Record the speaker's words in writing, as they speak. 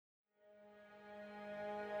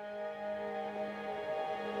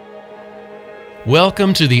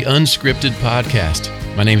Welcome to the Unscripted podcast.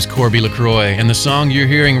 My name's Corby LaCroix, and the song you're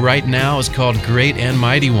hearing right now is called Great and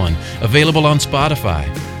Mighty One, available on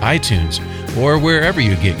Spotify, iTunes, or wherever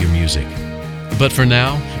you get your music. But for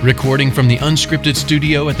now, recording from the Unscripted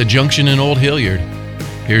studio at the Junction in Old Hilliard,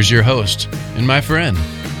 here's your host and my friend,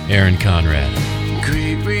 Aaron Conrad.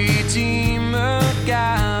 Great Redeemer,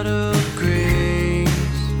 God of grace.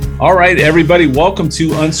 All right, everybody, welcome to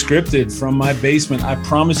Unscripted from my basement. I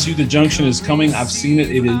promise you the Junction is coming. I've seen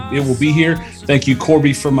it. It will be here. Thank you,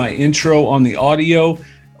 Corby, for my intro on the audio.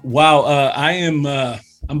 Wow, I'm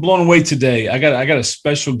blown away today. I got a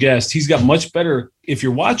special guest. He's got much better. If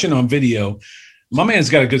you're watching on video, my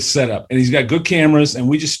man's got a good setup and he's got good cameras. And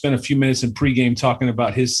we just spent a few minutes in pregame talking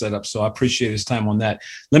about his setup. So I appreciate his time on that.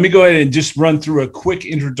 Let me go ahead and just run through a quick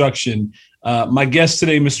introduction. My guest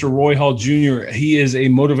today, Mr. Roy Hall Jr., he is a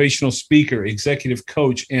motivational speaker, executive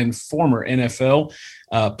coach, and former NFL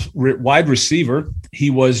wide receiver. He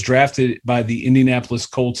was drafted by the Indianapolis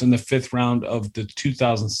Colts in the 5th round of the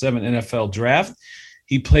 2007 NFL draft.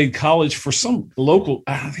 He played college for some local,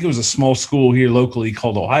 I think it was a small school here locally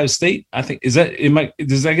called Ohio State. I think, does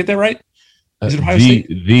I get that right? Is it Ohio State?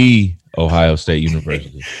 The Ohio State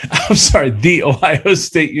University. I'm sorry, the Ohio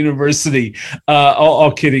State University.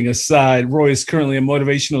 All kidding aside, Roy is currently a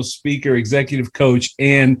motivational speaker, executive coach,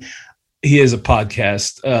 and he is a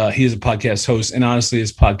podcast. He is a podcast host, and honestly,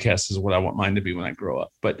 his podcast is what I want mine to be when I grow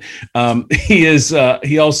up. But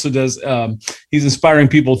he also does. He's inspiring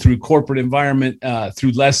people through corporate environment,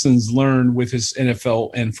 through lessons learned with his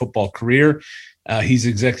NFL and football career. He's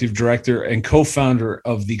executive director and co-founder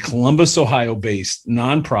of the Columbus, Ohio-based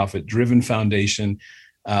nonprofit-driven foundation.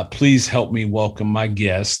 Please help me welcome my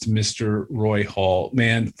guest, Mr. Roy Hall.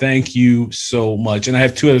 Man, thank you so much. And I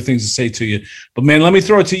have two other things to say to you. But, man, let me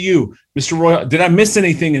throw it to you. Mr. Roy, did I miss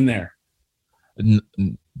anything in there? You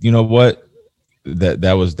know what?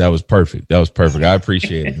 That was perfect. That was perfect. I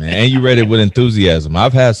appreciate it, man. And you read it with enthusiasm.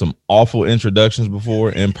 I've had some awful introductions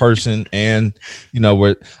before in person, and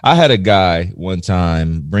where I had a guy one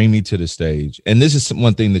time bring me to the stage, and this is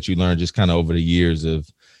one thing that you learn just kind of over the years of,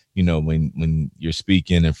 when you're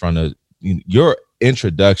speaking in front of your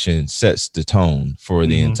introduction sets the tone for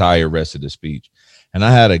the entire rest of the speech. And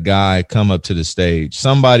I had a guy come up to the stage,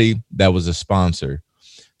 somebody that was a sponsor.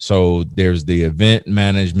 So there's the event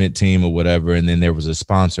management team or whatever, and then there was a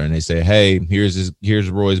sponsor, and they say, "Hey, here's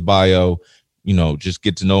Roy's bio. Just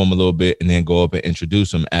get to know him a little bit, and then go up and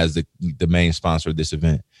introduce him as the main sponsor of this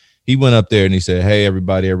event." He went up there and he said, "Hey,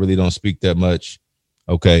 everybody, I really don't speak that much.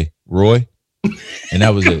 Okay, Roy," and that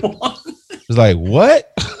was it. It was like,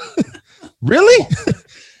 what? Really?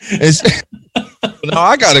 Now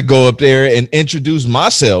I got to go up there and introduce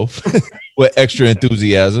myself with extra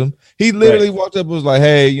enthusiasm. He literally walked up and was like,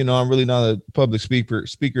 "Hey, I'm really not a public speaker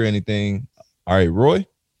or anything. All right, Roy."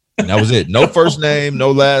 And that was it. No first name,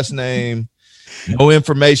 no last name, no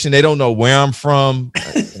information. They don't know where I'm from.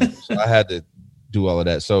 So I had to do all of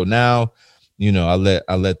that. So now, I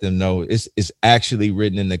let them know it's actually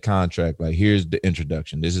written in the contract. Like, here's the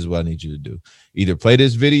introduction. This is what I need you to do. Either play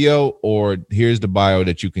this video or here's the bio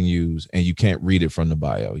that you can use, and you can't read it from the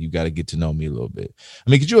bio. You got to get to know me a little bit. I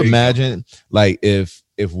mean, could you imagine like if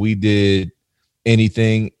we did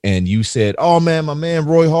anything and you said, "Oh man, my man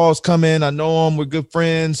Roy Hall's coming. I know him. We're good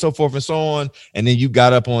friends," so forth and so on. And then you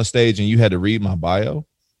got up on stage and you had to read my bio,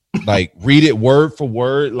 like read it word for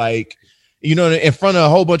word, like, in front of a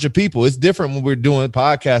whole bunch of people. It's different when we're doing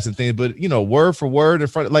podcasts and things, but word for word in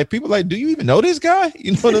front of, like, people like, "Do you even know this guy?"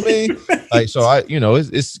 You know what I mean? Like, so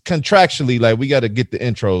it's contractually like we got to get the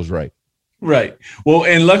intros right. Right. Well,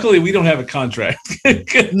 and luckily we don't have a contract.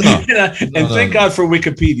 No. Thank God for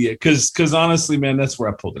Wikipedia, because honestly, man, that's where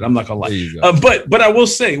I pulled it. I'm not gonna lie. But I will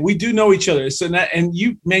say we do know each other. So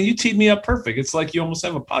you teed me up perfect. It's like you almost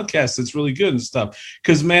have a podcast that's really good and stuff.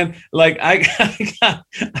 Because, man, like I got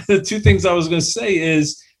the two things I was gonna say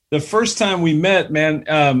is the first time we met, man,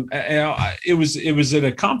 it was at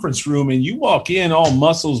a conference room, and you walk in all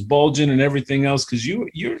muscles bulging and everything else because you're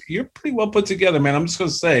pretty well put together, man. I'm just gonna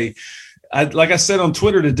say. Like I said on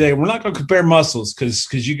Twitter today, we're not going to compare muscles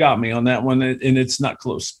because you got me on that one, and it's not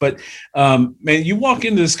close. But, man, you walk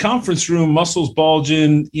into this conference room, muscles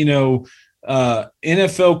bulging, NFL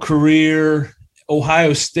career,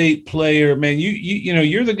 Ohio State player, man,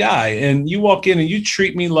 you're the guy, and you walk in and you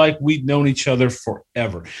treat me like we'd known each other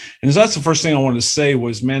forever. And so that's the first thing I wanted to say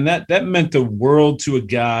was, man, that meant the world to a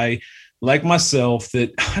guy like myself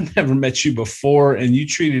that I never met you before, and you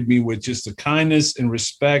treated me with just a kindness and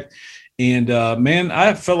respect. And, man,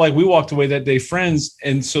 I felt like we walked away that day friends.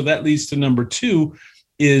 And so that leads to number two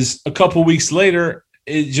is a couple weeks later,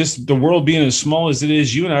 it just the world being as small as it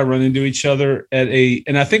is, you and I run into each other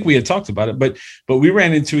and I think we had talked about it, but we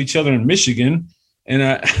ran into each other in Michigan,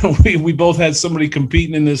 and we both had somebody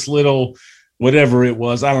competing in this little whatever it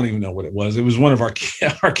was. I don't even know what it was. It was one of our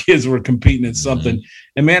kids were competing in something.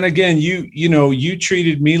 Mm-hmm. And man, again, you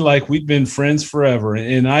treated me like we've been friends forever.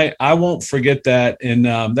 And I won't forget that. And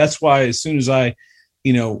that's why as soon as I,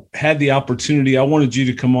 had the opportunity, I wanted you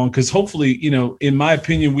to come on because hopefully, in my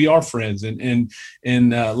opinion, we are friends. And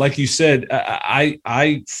like you said,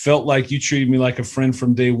 I felt like you treated me like a friend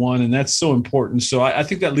from day one. And that's so important. So I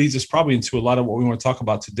think that leads us probably into a lot of what we want to talk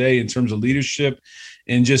about today in terms of leadership.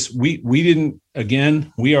 And just we are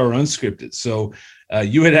unscripted. So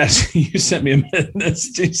you had asked, you sent me a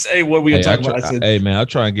message to say what we were talking about. I said, hey man, I'll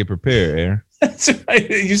try and get prepared, Aaron. That's right.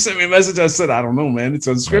 You sent me a message. I said, I don't know, man. It's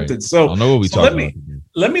unscripted. Right. So I don't know what we talking about.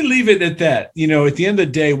 Let me leave it at that. At the end of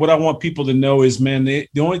the day, what I want people to know is, man,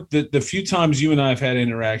 the few times you and I have had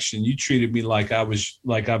interaction, you treated me like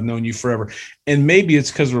I've known you forever. And maybe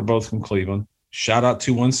it's because we're both from Cleveland. Shout out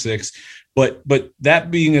 216. But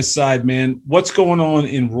that being aside, man, what's going on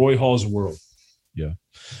in Roy Hall's world? Yeah.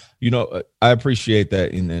 I appreciate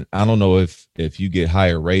that. And I don't know if you get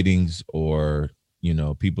higher ratings or,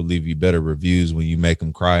 people leave you better reviews when you make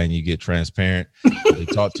them cry and you get transparent. They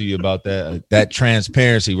talk to you about that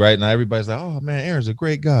transparency, right? Now everybody's like, oh man, Aaron's a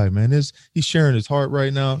great guy, man. He's sharing his heart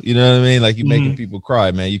right now. You know what I mean? Like you're making people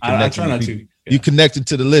cry, man. You connecting you connected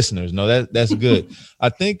to the listeners. No, that's good. I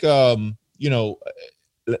think let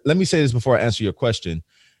me say this before I answer your question.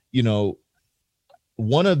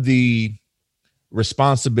 One of the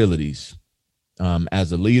responsibilities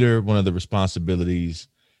as a leader, one of the responsibilities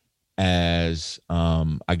as,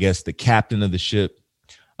 I guess, the captain of the ship,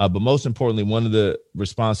 but most importantly, one of the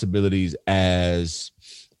responsibilities as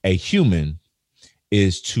a human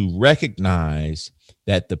is to recognize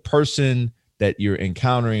that the person that you're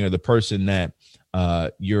encountering or the person that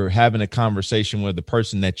you're having a conversation with, the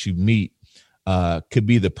person that you meet, could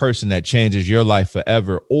be the person that changes your life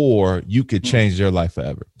forever, or you could change their life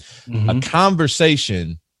forever. Mm-hmm. A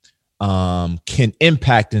conversation can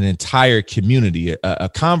impact an entire community.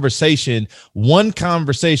 One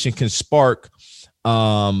conversation can spark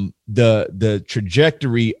the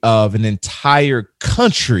trajectory of an entire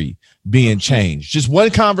country being changed. Just one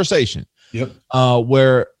conversation. Yep.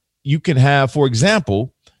 Where you can have, for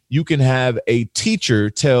example, you can have a teacher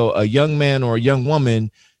tell a young man or a young woman,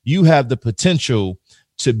 you have the potential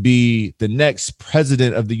to be the next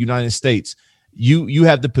president of the United States. You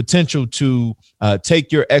have the potential to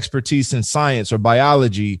take your expertise in science or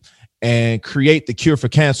biology and create the cure for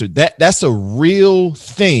cancer. That's a real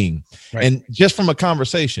thing. Right. And just from a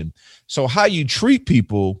conversation. So how you treat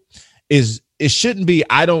people it shouldn't be,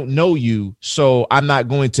 I don't know you, so I'm not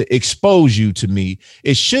going to expose you to me.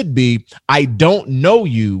 It should be, I don't know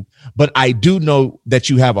you, but I do know that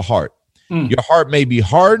you have a heart. Your heart may be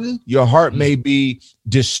hardened. Your heart may be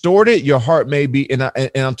distorted. Your heart may be, and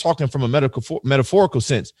I'm talking from a metaphorical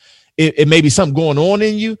sense. It may be something going on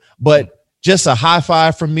in you, but just a high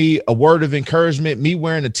five from me, a word of encouragement, me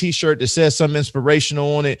wearing a t-shirt that says something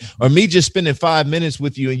inspirational on it, or me just spending 5 minutes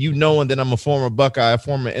with you and you knowing that I'm a former Buckeye, a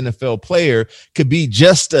former NFL player, could be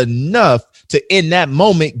just enough to, in that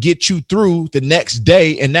moment, get you through the next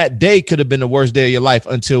day. And that day could have been the worst day of your life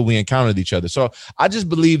until we encountered each other. So I just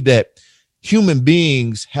believe that human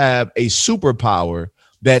beings have a superpower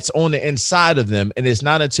that's on the inside of them. And it's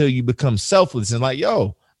not until you become selfless and like,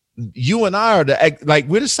 yo, you and I are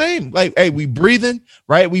we're the same. Like, hey, we breathing,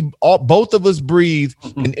 right? Both of us breathe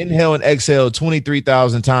and inhale and exhale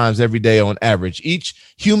 23,000 times every day on average. Each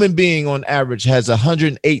human being on average has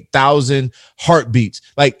 108,000 heartbeats.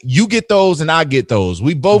 Like you get those and I get those.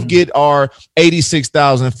 We both get our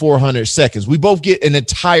 86,400 seconds. We both get an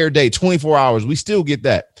entire day, 24 hours. We still get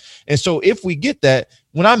that. And so if we get that,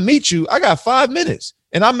 when I meet you, I got 5 minutes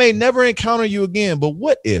and I may never encounter you again. But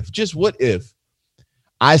what if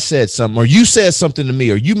I said something, or you said something to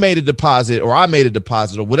me, or you made a deposit, or I made a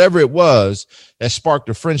deposit, or whatever it was that sparked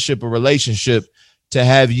a friendship or relationship to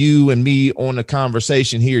have you and me on a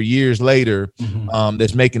conversation here years later,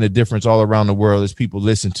 that's making a difference all around the world as people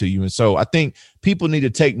listen to you. And so I think people need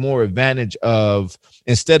to take more advantage of,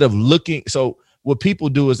 instead of looking. So what people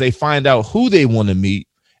do is they find out who they want to meet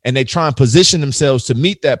and they try and position themselves to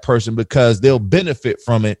meet that person because they'll benefit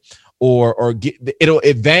from it or it'll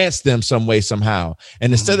advance them some way, somehow.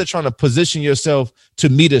 And instead of trying to position yourself to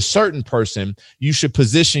meet a certain person, you should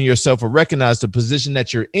position yourself or recognize the position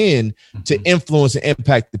that you're in to influence and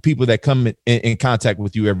impact the people that come in contact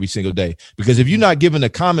with you every single day. Because if you're not giving a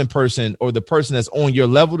common person or the person that's on your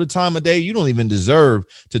level the time of day, you don't even deserve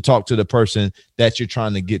to talk to the person that you're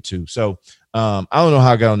trying to get to. So I don't know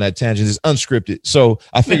how I got on that tangent. It's unscripted. So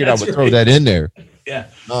I figured I would throw that in there. Yeah.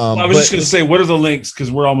 I was just going to say, what are the links?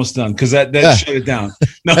 Because we're almost done. Because that shut it down.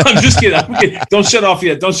 No, I'm just kidding. Don't shut off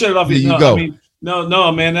yet. Don't shut it off yet. There you go. I mean,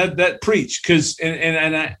 no, man. That preach. Because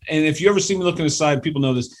and if you ever see me looking aside, people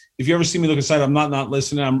know this. If you ever see me looking aside, I'm not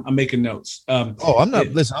listening. I'm making notes. I'm not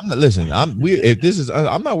listening. I'm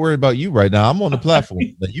not worried about you right now. I'm on the platform.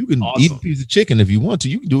 You can eat a piece of chicken if you want to.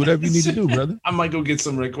 You can do whatever you need to do, brother. I might go get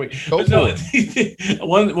some right quick. One of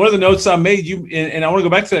the notes I made, and I want to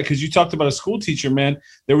go back to that because you talked about a school teacher, man.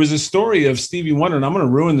 There was a story of Stevie Wonder, and I'm going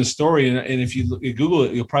to ruin the story. And if you Google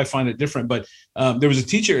it, you'll probably find it different. But there was a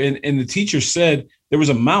teacher, and the teacher said there was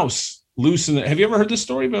a mouse loose in the. Have you ever heard this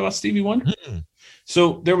story about Stevie Wonder? Mm-mm.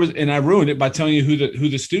 So there was, and I ruined it by telling you who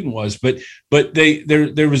the student was, but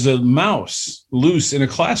there was a mouse loose in a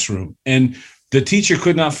classroom, and the teacher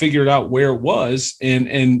could not figure it out where it was,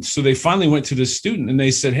 and so they finally went to the student and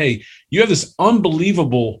they said, "Hey, you have this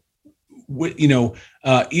unbelievable,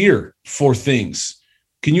 ear for things.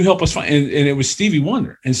 Can you help us find?" And it was Stevie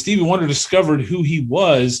Wonder, and Stevie Wonder discovered who he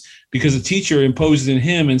was because the teacher imposed in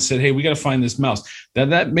him and said, "Hey, we got to find this mouse."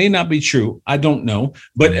 That may not be true. I don't know,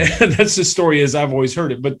 but that's the story as I've always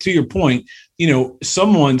heard it. But to your point,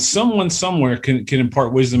 someone somewhere can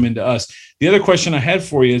impart wisdom into us. The other question I had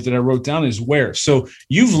for you that I wrote down is where. So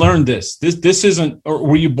you've learned this. This isn't, or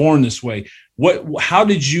were you born this way? How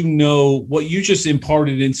did you know what you just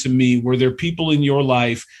imparted into me? Were there people in your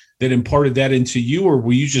life that imparted that into you, or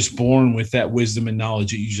were you just born with that wisdom and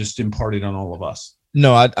knowledge that you just imparted on all of us?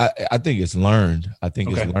 No, I think it's learned. I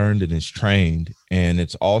think it's learned and it's trained. And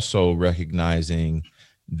it's also recognizing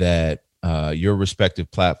that your respective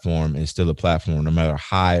platform is still a platform, no matter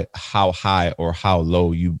how high or how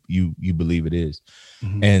low you believe it is.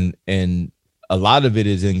 Mm-hmm. And a lot of it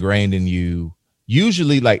is ingrained in you.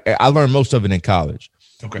 Usually, like I learned most of it in college,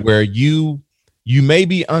 where you may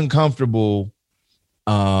be uncomfortable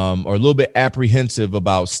or a little bit apprehensive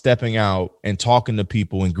about stepping out and talking to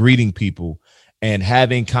people and greeting people and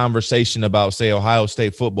having conversation about, say, Ohio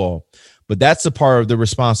State football. But that's the part of the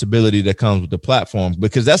responsibility that comes with the platform,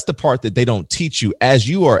 because that's the part that they don't teach you. As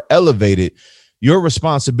you are elevated, your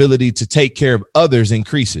responsibility to take care of others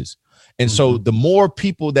increases. And so the more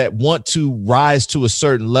people that want to rise to a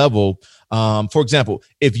certain level, for example,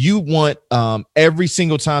 if you want every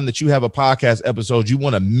single time that you have a podcast episode, you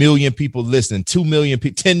want 1 million people listening, 2 million,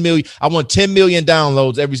 10 million. I want 10 million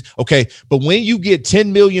downloads but when you get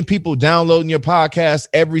 10 million people downloading your podcast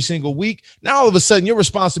every single week, now all of a sudden your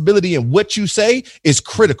responsibility and what you say is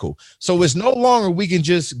critical. So it's no longer we can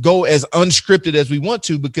just go as unscripted as we want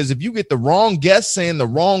to, because if you get the wrong guest saying the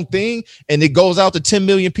wrong thing and it goes out to 10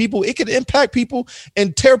 million people, it could impact people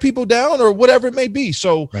and tear people down or whatever it may be.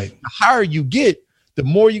 So the higher you get, the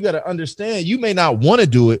more you got to understand you may not want to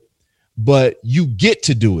do it, but you get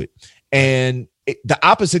to do it. And the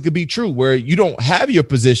opposite could be true, where you don't have your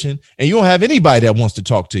position and you don't have anybody that wants to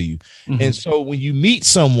talk to you. Mm-hmm. And so when you meet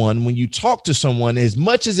someone, when you talk to someone, as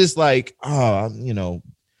much as it's like, I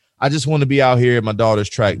just want to be out here at my daughter's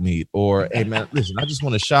track meet, or, hey man, listen, I just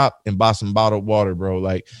want to shop and buy some bottled water, bro.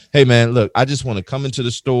 Like, hey man, look, I just want to come into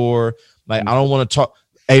the store. Like, I don't want to talk.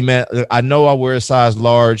 Hey man, I know I wear a size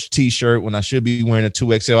large t-shirt when I should be wearing a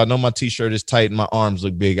 2XL. I know my t-shirt is tight and my arms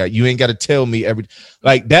look big. You ain't got to tell me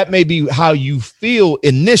that may be how you feel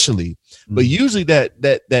initially, but usually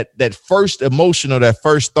that first emotion or that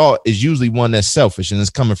first thought is usually one that's selfish and it's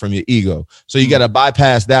coming from your ego. So you got to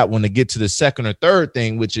bypass that one to get to the second or third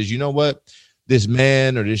thing, which is, you know what, this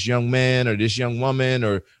man or this young man or this young woman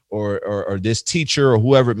or this teacher or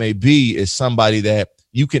whoever it may be is somebody that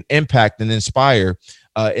you can impact and inspire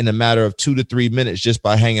in a matter of 2 to 3 minutes just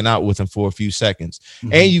by hanging out with them for a few seconds.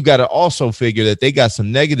 Mm-hmm. And you got to also figure that they got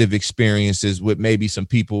some negative experiences with maybe some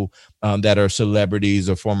people that are celebrities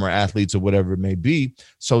or former athletes or whatever it may be.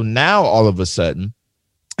 So now all of a sudden,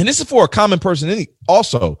 and this is for a common person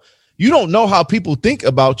also, you don't know how people think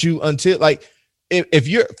about you until, like, if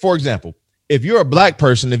you're, for example, if you're a black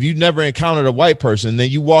person, if you've never encountered a white person, then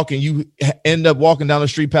you walk and you end up walking down the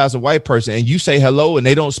street past a white person and you say hello and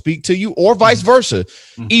they don't speak to you, or vice versa.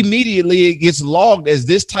 Mm-hmm. Immediately it gets logged as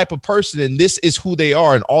this type of person and this is who they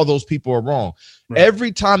are, and all those people are wrong.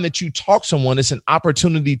 Every time that you talk to someone, it's an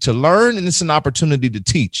opportunity to learn and it's an opportunity to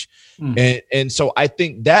teach. And so I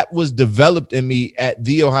think that was developed in me at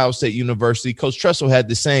The Ohio State University. Coach Tressel had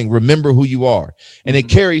this saying, remember who you are. And it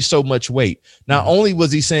carries so much weight. Not only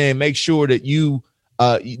was he saying, make sure that you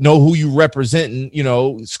know who you represent,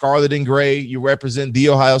 scarlet and gray, you represent The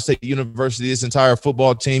Ohio State University, this entire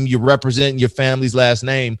football team, you represent your family's last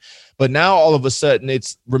name. But now all of a sudden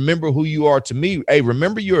it's remember who you are to me. Hey,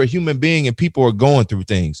 remember you're a human being and people are going through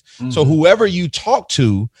things. So whoever you talk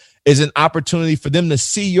to is an opportunity for them to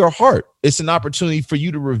see your heart. It's an opportunity for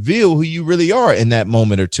you to reveal who you really are in that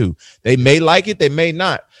moment or two. They may like it, they may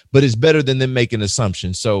not, but it's better than them making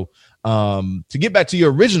assumptions. So to get back to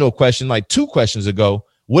your original question, like 2 questions ago,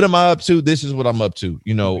 what am I up to? This is what I'm up to,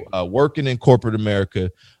 working in corporate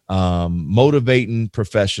America, motivating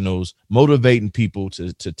professionals, motivating people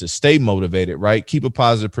to stay motivated, right? Keep a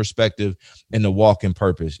positive perspective and to walk in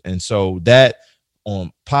purpose. And so that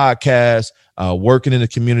on podcasts, working in the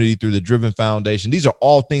community through the Driven Foundation, these are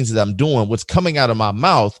all things that I'm doing. What's coming out of my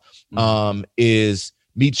mouth is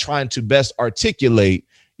me trying to best articulate,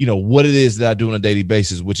 what it is that I do on a daily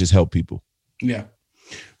basis, which is help people. Yeah.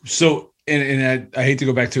 So, and I hate to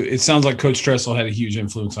go back to it. It sounds like Coach Tressel had a huge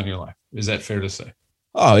influence on your life. Is that fair to say?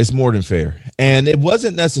 Oh, it's more than fair. And it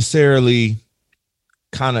wasn't necessarily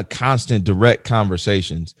kind of constant, direct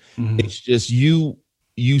conversations. It's just you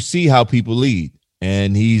see how people lead.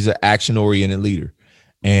 And he's an action-oriented leader.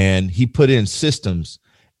 And he put in systems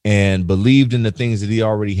and believed in the things that he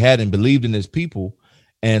already had and believed in his people.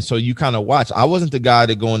 And so you kind of watch. I wasn't the guy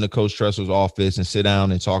to go into Coach Tressel's office and sit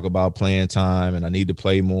down and talk about playing time and I need to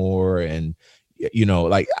play more. And,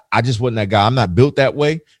 I just wasn't that guy. I'm not built that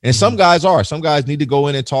way. And some guys are. Some guys need to go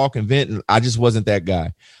in and talk and vent. And I just wasn't that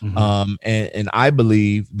guy. And I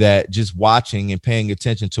believe that just watching and paying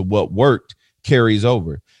attention to what worked carries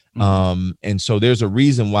over. And so there's a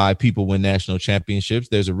reason why people win national championships.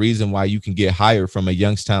 There's a reason why you can get hired from a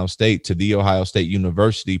Youngstown State to The Ohio State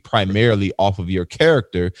University primarily off of your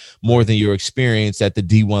character more than your experience at the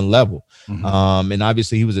D1 level. And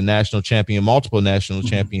obviously he was a national champion, multiple national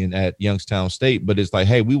champion at Youngstown State, but it's like,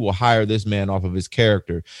 hey, we will hire this man off of his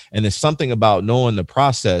character. And there's something about knowing the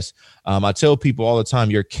process. I tell people all the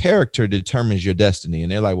time, your character determines your destiny.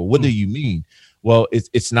 And they're like, well, what do you mean? Well,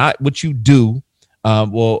 it's not what you do.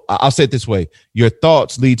 Well, I'll say it this way. Your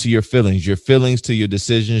thoughts lead to your feelings to your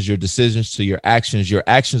decisions to your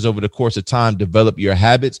actions over the course of time develop your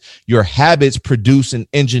habits produce and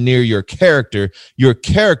engineer your character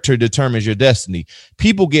determines your destiny.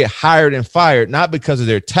 People get hired and fired not because of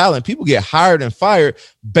their talent. People get hired and fired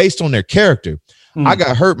based on their character. I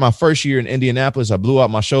got hurt my first year in Indianapolis. I blew out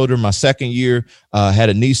my shoulder. My second year, had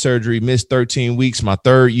a knee surgery, missed 13 weeks. My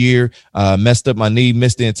third year, messed up my knee,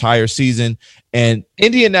 missed the entire season. And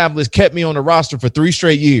Indianapolis kept me on the roster for 3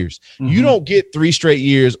 straight years. You don't get 3 straight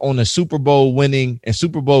years on a Super Bowl winning and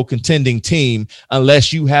Super Bowl contending team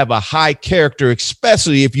unless you have a high character,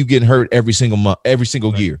 especially if you get hurt every single month, every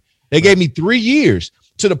single year. They gave me 3 years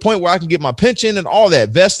to the point where I can get my pension and all that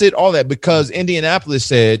vested, all that, because Indianapolis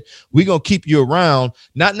said, we're going to keep you around,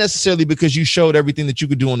 not necessarily because you showed everything that you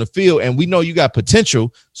could do on the field. And we know you got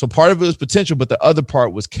potential. So part of it was potential, but the other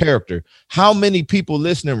part was character. How many people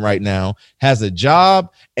listening right now has a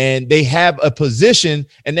job and they have a position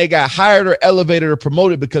and they got hired or elevated or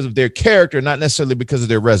promoted because of their character, not necessarily because of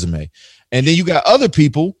their resume? And then you got other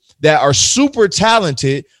people that are super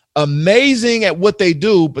talented, amazing at what they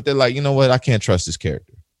do, but they're like, you know what? I can't trust this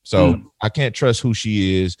character. So I can't trust who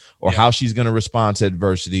she is or how she's going to respond to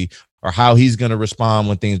adversity or how he's going to respond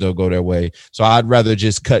when things don't go their way. So I'd rather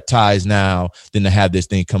just cut ties now than to have this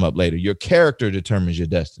thing come up later. Your character determines your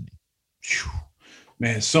destiny.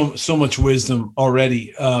 Man, so much wisdom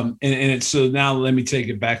already. And it's so now let me take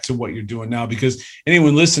it back to what you're doing now, because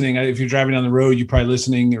anyone listening, if you're driving down the road, you're probably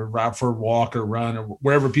listening or out for a walk or run or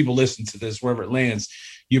wherever people listen to this, wherever it lands,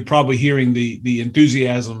 you're probably hearing the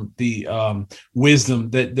enthusiasm, the wisdom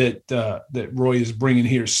that Roy is bringing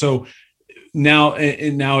here. So now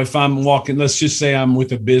if I'm walking, let's just say I'm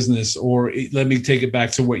with a business, or let me take it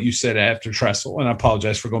back to what you said after Tressel, and I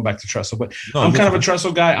apologize for going back to Tressel, but I'm kind of a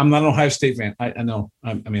Tressel guy. I'm not an Ohio State fan. I know.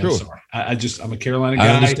 I'm sorry. I'm a Carolina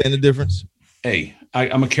guy. I understand the difference. Hey,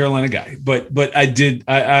 I'm a Carolina guy, but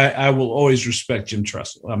I will always respect Jim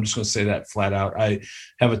Tressel. I'm just going to say that flat out. I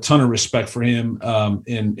have a ton of respect for him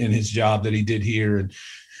in his job that he did here. And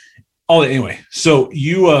Oh, anyway, so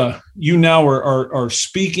you now are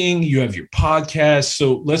speaking. You have your podcast.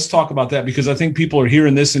 So let's talk about that, because I think people are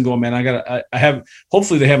hearing this and going, man, I have.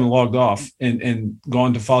 Hopefully, they haven't logged off and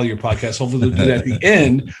gone to follow your podcast. Hopefully, they'll do that at the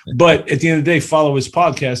end. But at the end of the day, follow his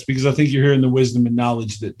podcast, because I think you're hearing the wisdom and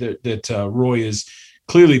knowledge that Roy is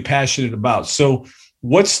clearly passionate about. So,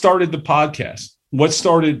 what started the podcast?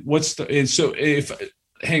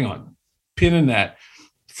 Hang on, pin in that.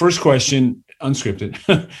 First question.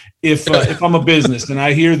 Unscripted. If I'm a business and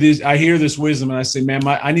I hear this wisdom and I say, man,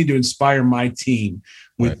 I need to inspire my team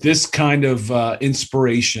with this kind of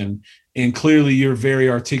inspiration, and clearly you're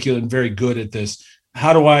very articulate and very good at this.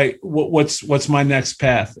 How do I? What's my next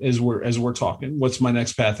path as we're talking? What's my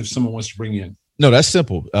next path if someone wants to bring you in? No, that's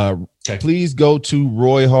simple. Okay. Please go to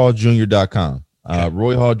royhalljr.com.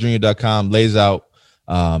 Royhalljr.com lays out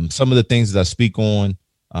some of the things that I speak on.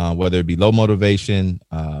 Whether it be low motivation,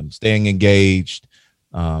 staying engaged,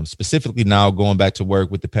 specifically now going back to work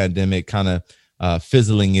with the pandemic, kind of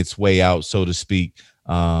fizzling its way out, so to speak,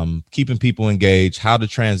 keeping people engaged, how to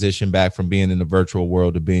transition back from being in the virtual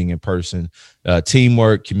world to being in person,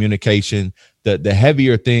 teamwork, communication, the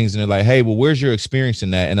heavier things. And they're like, hey, well, where's your experience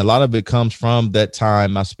in that? And a lot of it comes from that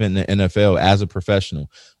time I spent in the NFL as a professional.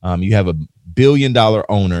 You have a $1 billion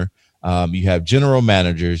owner. You have general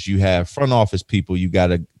managers, you have front office people, you got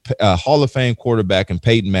a Hall of Fame quarterback and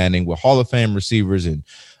Peyton Manning with Hall of Fame receivers and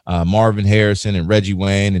Marvin Harrison and Reggie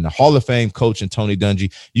Wayne, and the Hall of Fame coach and Tony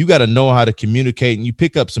Dungy. You got to know how to communicate, and you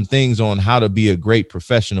pick up some things on how to be a great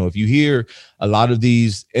professional. If you hear a lot of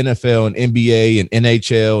these NFL and NBA and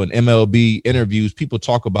NHL and MLB interviews, people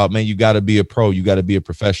talk about, man, you got to be a pro, you got to be a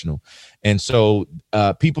professional. And so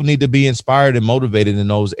people need to be inspired and motivated in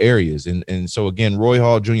those areas. And so, again,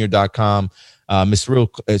 royhalljr.com.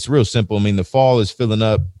 It's real simple. I mean, the fall is filling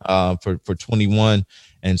up for 21.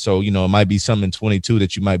 And so, it might be something in 22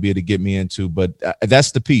 that you might be able to get me into. But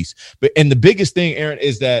that's the piece. And the biggest thing, Aaron,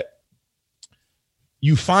 is that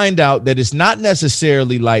you find out that it's not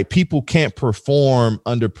necessarily like people can't perform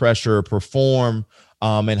under pressure or perform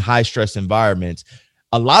in high stress environments.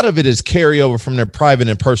 A lot of it is carryover from their private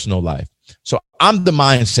and personal life. So I'm the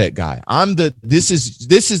mindset guy. This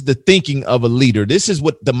is the thinking of a leader. This is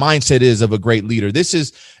what the mindset is of a great leader. This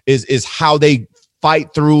is how they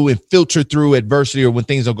fight through and filter through adversity or when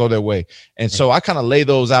things don't go their way. And so I kind of lay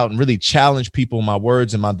those out and really challenge people in my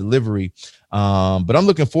words and my delivery. But I'm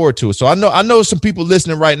looking forward to it. So I know some people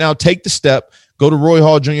listening right now. Take the step, go to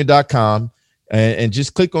royhalljr.com. And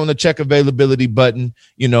just click on the check availability button,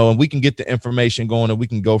 and we can get the information going, and we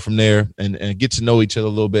can go from there and get to know each other a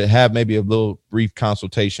little bit, have maybe a little brief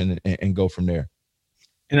consultation and go from there.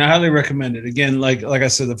 And I highly recommend it. Again, like I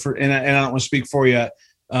said, and I don't want to speak for you,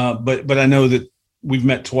 but I know that we've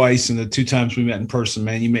met twice, and the 2 times we met in person,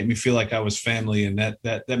 man, you make me feel like I was family, and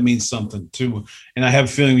that means something too. And I have a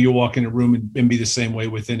feeling you'll walk in a room and be the same way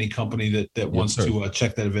with any company that wants to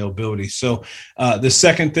check that availability. So the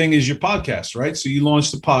second thing is your podcast, right? So you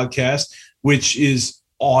launched a podcast, which is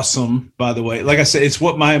awesome, by the way. Like I said, it's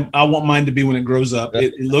what I want mine to be when it grows up.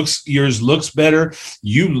 Yours looks better.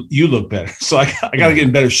 You look better. So I got to get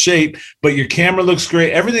in better shape, but your camera looks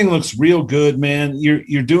great. Everything looks real good, man.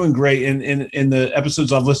 You're doing great. And the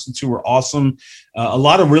episodes I've listened to were awesome. A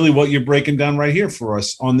lot of really what you're breaking down right here for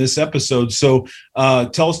us on this episode. So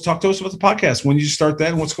talk to us about the podcast. When did you start that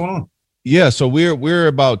and what's going on? Yeah. So we're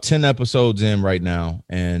about 10 episodes in right now.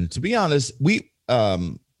 And to be honest,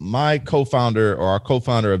 my co-founder or our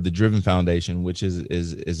co-founder of the Driven Foundation, which is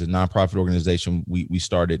a nonprofit organization we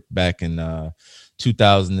started back in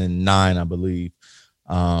 2009, I believe.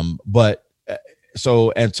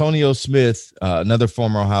 So Antonio Smith, another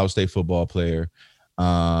former Ohio State football player,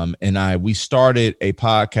 and we started a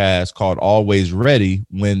podcast called Always Ready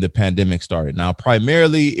when the pandemic started. Now,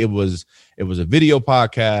 primarily it was a video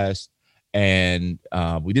podcast. And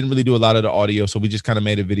we didn't really do a lot of the audio, so we just kind of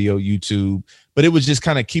made a video, YouTube. But it was just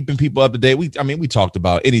kind of keeping people up to date. We talked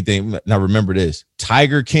about anything. Now, remember this: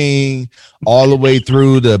 Tiger King, all the way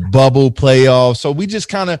through the bubble playoffs. So we just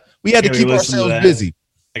we had to keep ourselves busy.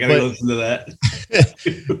 I gotta listen to that.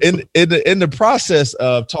 in the process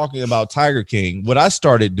of talking about Tiger King, what I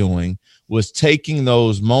started doing was taking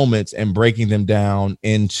those moments and breaking them down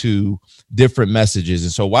into different messages.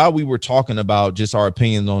 And so while we were talking about just our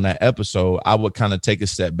opinions on that episode, I would kind of take a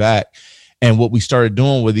step back And what we started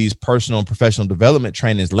doing with these personal and professional development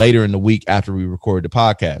trainings later in the week after we recorded the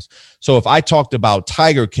podcast. So if I talked about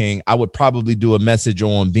Tiger King, I would probably do a message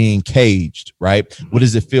on being caged, right? What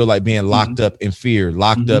does it feel like being locked up in fear,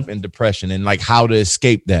 locked up in depression, and like how to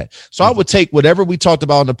escape that? So I would take whatever we talked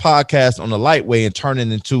about on the podcast on the light way and turn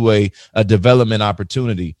it into a development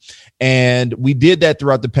opportunity. And we did that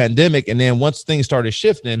throughout the pandemic. And then once things started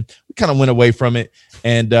shifting, we kind of went away from it.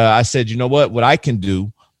 And I said, you know what I can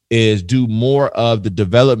do is do more of the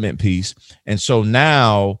development piece. And so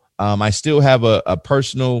now I still have a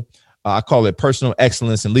personal, I call it personal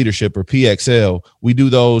excellence and leadership, or PXL. We do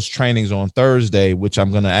those trainings on Thursday, which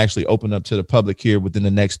I'm going to actually open up to the public here within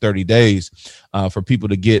the next 30 days for people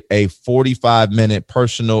to get a 45-minute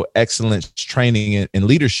personal excellence training in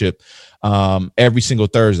leadership every single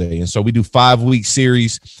Thursday. And so we do 5-week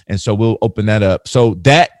series. And so we'll open that up. So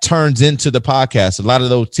that turns into the podcast. A lot of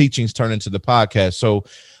those teachings turn into the podcast. So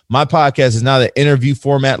my podcast is not an interview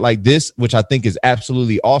format like this, which I think is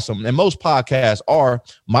absolutely awesome. And most podcasts are.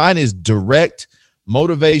 Mine is direct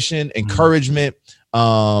motivation, encouragement,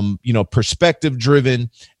 perspective driven.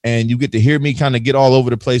 And you get to hear me kind of get all over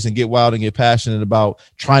the place and get wild and get passionate about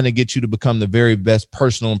trying to get you to become the very best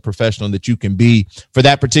personal and professional that you can be for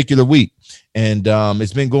that particular week. And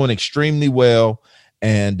it's been going extremely well.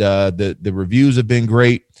 And the reviews have been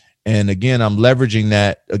great. And again, I'm leveraging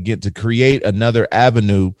that again to create another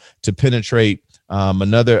avenue to penetrate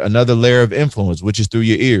another layer of influence, which is through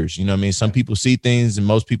your ears. You know what I mean? Some people see things and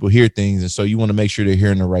most people hear things. And so you want to make sure they're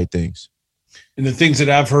hearing the right things. And the things that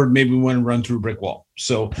I've heard maybe want to run through a brick wall.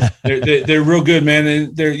 So they're real good, man.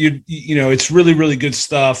 And they're, it's really, really good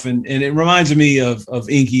stuff. And it reminds me of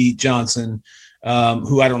Inky Johnson,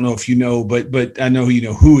 who I don't know if you know, but I know you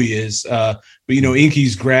know who he is. But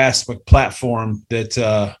Inky's grasped a platform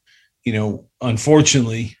that,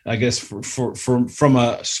 unfortunately, I guess from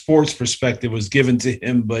a sports perspective was given to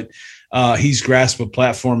him, but he's grasped a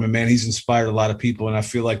platform, and man, he's inspired a lot of people. And I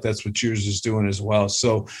feel like that's what yours is doing as well.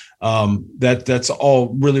 So that's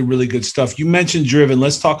all really, really good stuff. You mentioned Driven.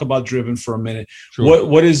 Let's talk about Driven for a minute. Sure.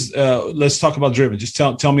 What is, let's talk about Driven. Just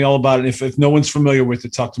tell me all about it. If no one's familiar with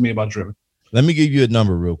it, talk to me about Driven. Let me give you a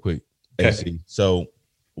number real quick. Okay. AC. So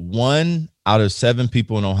 1 out of 7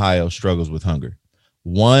 people in Ohio struggles with hunger.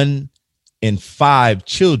 1 in 5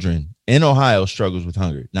 children in Ohio struggles with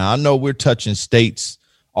hunger. Now, I know we're touching states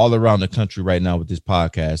all around the country right now with this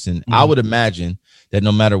podcast. And I would imagine that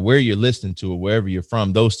no matter where you're listening to or wherever you're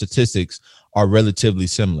from, those statistics are relatively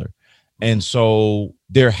similar. And so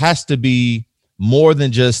there has to be more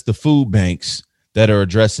than just the food banks that are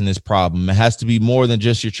addressing this problem. It has to be more than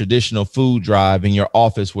just your traditional food drive in your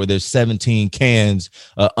office where there's 17 cans,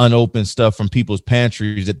 unopened stuff from people's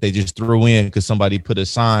pantries that they just threw in because somebody put a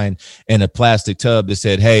sign in a plastic tub that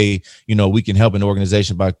said, hey, we can help an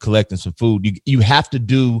organization by collecting some food. You have to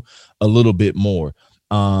do a little bit more.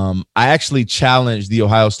 I actually challenged the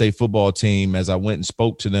Ohio State football team as I went and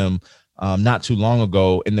spoke to them not too long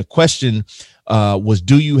ago. And the question was,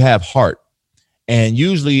 do you have heart? And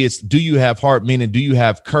usually it's, do you have heart? Meaning, do you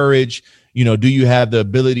have courage? Do you have the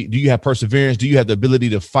ability? Do you have perseverance? Do you have the ability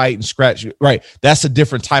to fight and scratch? Right. That's a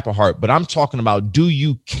different type of heart. But I'm talking about, do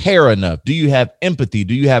you care enough? Do you have empathy?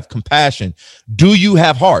 Do you have compassion? Do you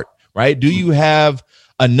have heart? Right. Do you have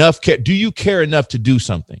enough care? Do you care enough to do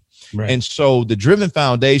something? Right. And so the Driven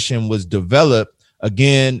Foundation was developed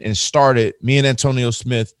again and started, me and Antonio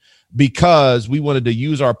Smith, because we wanted to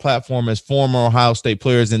use our platform as former Ohio State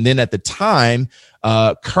players, and then at the time,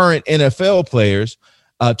 current NFL players,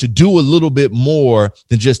 to do a little bit more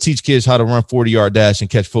than just teach kids how to run 40-yard dash and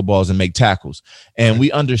catch footballs and make tackles. And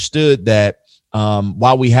we understood that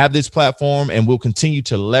while we have this platform and we'll continue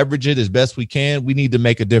to leverage it as best we can, we need to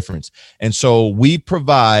make a difference. And so we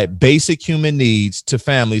provide basic human needs to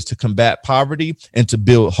families to combat poverty and to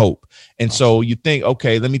build hope. And so you think,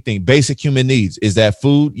 okay, let me think. Basic human needs. Is that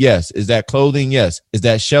food? Yes. Is that clothing? Yes. Is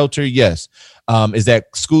that shelter? Yes. Is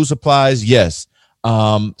that school supplies? Yes.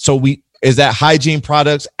 Is that hygiene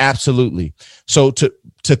products? Absolutely. So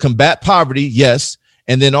to combat poverty, yes.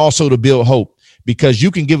 And then also to build hope. Because you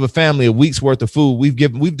can give a family a week's worth of food. We've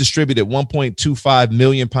distributed 1.25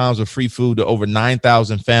 million pounds of free food to over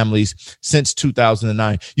 9,000 families since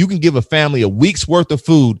 2009. You can give a family a week's worth of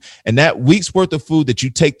food, and that week's worth of food that you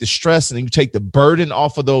take the stress and you take the burden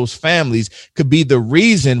off of those families could be the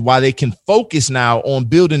reason why they can focus now on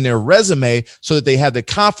building their resume so that they have the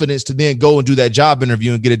confidence to then go and do that job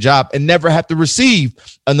interview and get a job and never have to receive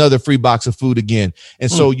another free box of food again. And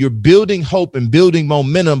so you're building hope and building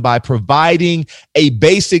momentum by providing a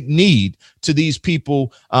basic need to these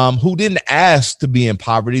people who didn't ask to be in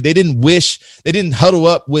poverty. They didn't huddle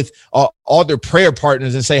up with all their prayer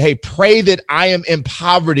partners and say, hey, pray that I am in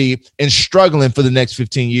poverty and struggling for the next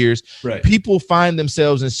 15 years. Right. People find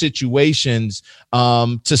themselves in situations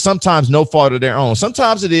to sometimes no fault of their own.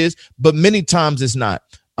 Sometimes it is, but many times it's not.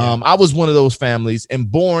 I was one of those families and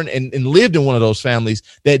born and lived in one of those families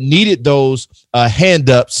that needed those hand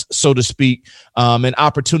ups, so to speak, and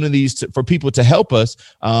opportunities for people to help us.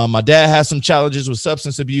 My dad had some challenges with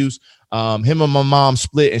substance abuse. Him and my mom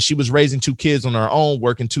split, and she was raising 2 kids on her own,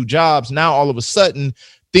 working 2 jobs. Now, all of a sudden,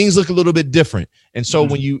 things look a little bit different. And so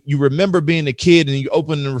when you remember being a kid and you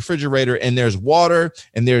open the refrigerator and there's water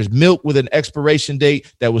and there's milk with an expiration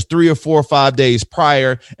date that was 3 or 4 or 5 days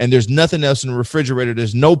prior, and there's nothing else in the refrigerator,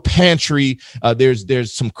 there's no pantry,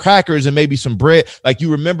 there's some crackers and maybe some bread. Like,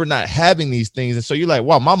 you remember not having these things. And so you're like,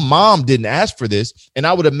 wow, my mom didn't ask for this. And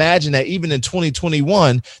I would imagine that even in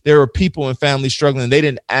 2021, there are people and families struggling. They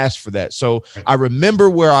didn't ask for that. So I remember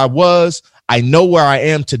where I was. I know where I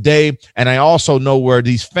am today, and I also know where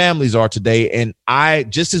these families are today. And I,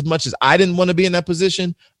 just as much as I didn't want to be in that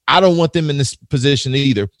position, I don't want them in this position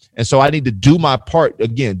either. And so I need to do my part.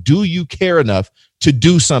 Again, do you care enough to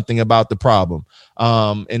do something about the problem?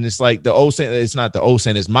 And it's like the old saying, it's not the old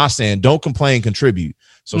saying, it's my saying, don't complain, contribute.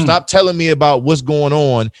 So stop telling me about what's going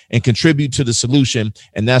on and contribute to the solution.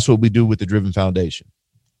 And that's what we do with the Driven Foundation.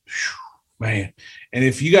 Man. And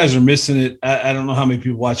if you guys are missing it, I don't know how many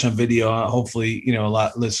people watch on video. Hopefully, a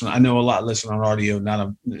lot listen. I know a lot listen on audio,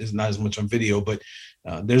 not as much on video, but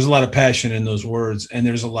there's a lot of passion in those words, and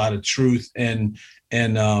there's a lot of truth and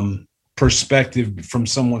perspective from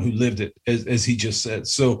someone who lived it, as he just said.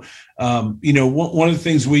 So, one of the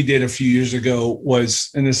things we did a few years ago was,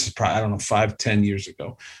 and this is probably, I don't know, 5-10 years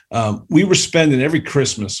ago, we were spending every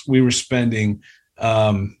Christmas,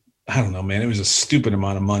 I don't know, man, it was a stupid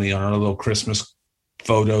amount of money on our little Christmas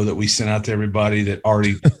photo that we sent out to everybody that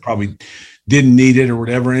already probably didn't need it or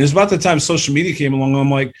whatever. And it was about the time social media came along. I'm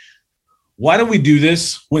like, why do we do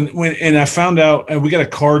this? And I found out, and we got a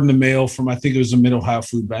card in the mail from, I think it was the Mid-Ohio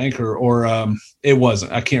Food Bank or it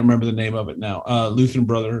wasn't, I can't remember the name of it now. Lutheran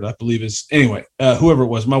Brotherhood, I believe is, anyway, whoever it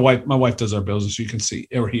was, my wife does our bills, as you can see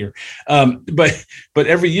or hear. But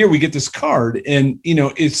every year we get this card, and,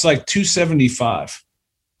 it's like $2.75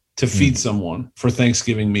 to feed someone for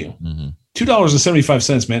Thanksgiving meal.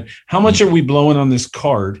 $2.75, man. How much are we blowing on this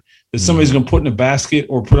card that somebody's going to put in a basket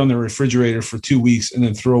or put on the refrigerator for 2 weeks and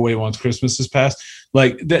then throw away once Christmas is passed?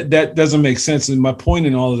 Like, that doesn't make sense. And my point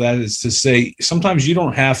in all of that is to say, sometimes you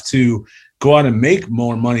don't have to go out and make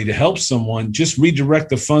more money to help someone. Just redirect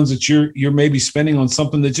the funds that you're maybe spending on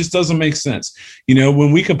something that just doesn't make sense.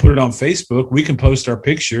 When we can put it on Facebook, we can post our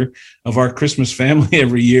picture of our Christmas family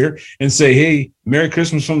every year and say, hey, Merry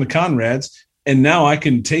Christmas from the Conrads. And now I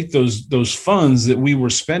can take those funds that we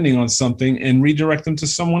were spending on something and redirect them to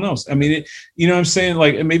someone else. I mean, what I'm saying?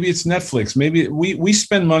 Like, maybe it's Netflix. Maybe we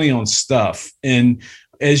spend money on stuff. And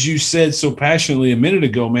as you said so passionately a minute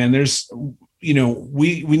ago, man, there's,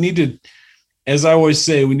 we need to, as I always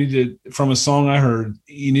say, we need to, from a song I heard,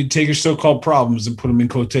 you need to take your so-called problems and put them in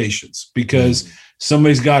quotations, because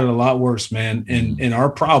somebody's got it a lot worse, man. And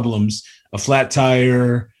our problems, a flat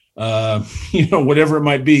tire, whatever it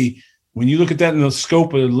might be, when you look at that in the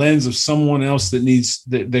scope of the lens of someone else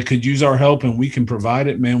that could use our help and we can provide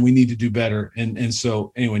it, man, we need to do better. And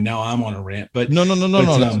so anyway, now I'm on a rant, but no,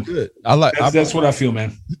 that's good. That's what I feel,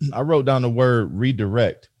 man. I wrote down the word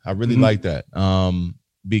redirect. I really like that.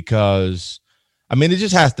 Because I mean, it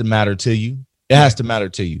just has to matter to you. It has to matter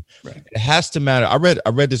to you. Right. It has to matter. I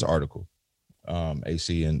read this article,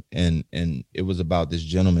 AC, and it was about this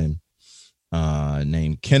gentleman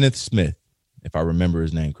named Kenneth Smith, if I remember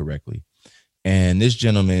his name correctly. And this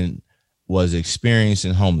gentleman was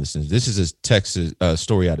experiencing homelessness. This is a Texas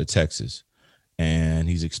story out of Texas, and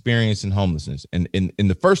he's experiencing homelessness. And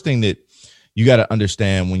the first thing that you got to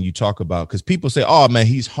understand when you talk about, because people say, oh man,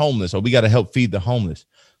 he's homeless, or we got to help feed the homeless.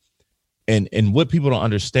 And what people don't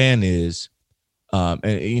understand is,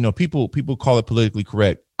 people call it politically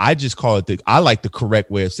correct. I just call it I like the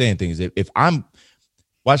correct way of saying things. If I'm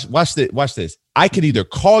watch this. I could either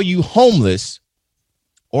call you homeless,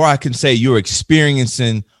 or I can say you're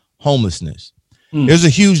experiencing homelessness. There's a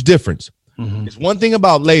huge difference. It's one thing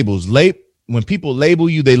about labels. When people label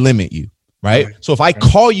you, they limit you, right? So if I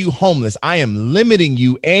call you homeless, I am limiting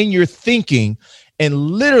you and your thinking.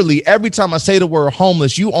 And literally every time I say the word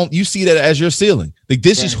homeless, you see that as your ceiling. Like,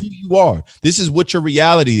 this is who you are. This is what your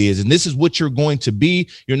reality is. And this is what you're going to be.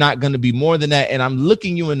 You're not going to be more than that. And I'm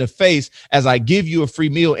looking you in the face as I give you a free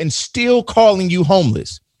meal and still calling you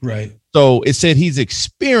homeless. Right. So it said he's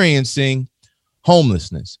experiencing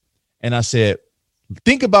homelessness. And I said,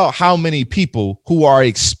 think about how many people who are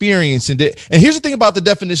experiencing it. And here's the thing about the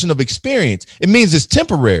definition of experience. It means it's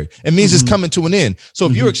temporary. It means it's coming to an end. So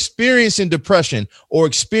if you're experiencing depression or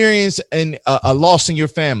experiencing a loss in your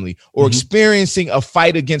family or experiencing a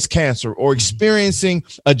fight against cancer or experiencing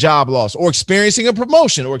a job loss or experiencing a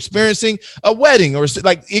promotion or experiencing a wedding, or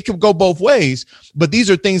like it could go both ways. But these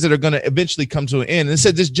are things that are going to eventually come to an end. And it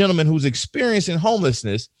said this gentleman who's experiencing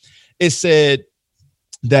homelessness, it said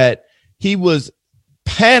that he was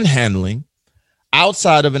panhandling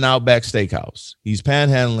outside of an Outback Steakhouse. He's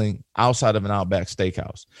panhandling outside of an Outback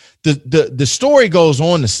Steakhouse. The story goes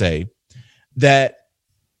on to say that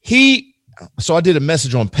so I did a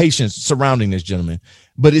message on patience surrounding this gentleman,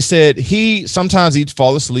 but it said sometimes he'd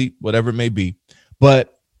fall asleep, whatever it may be.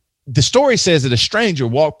 But the story says that a stranger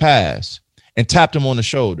walked past and tapped him on the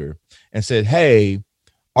shoulder and said, "Hey,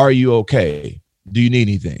 are you okay? Do you need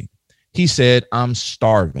anything?" He said, "I'm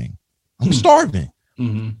starving. I'm starving."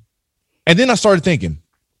 And then I started thinking,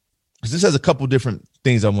 because this has a couple different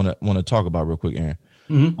things I want to talk about real quick, Aaron.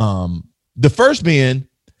 The first being,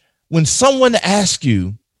 when someone asks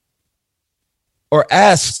you, "Are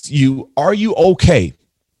you okay?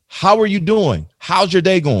 How are you doing? How's your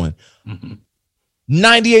day going?"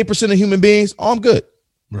 98% of human beings, "Oh, I'm good."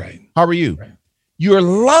 Right. "How are you?" Right. You're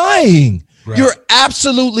lying. Right. You're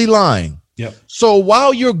absolutely lying. Yep. So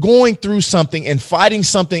while you're going through something and fighting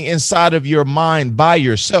something inside of your mind by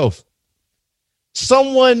yourself,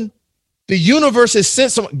 the universe has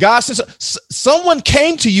sent someone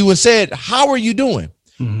came to you and said, "How are you doing?"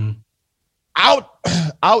 Out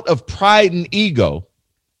of pride and ego,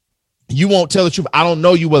 you won't tell the truth. "I don't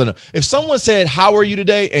know you well enough." If someone said, "How are you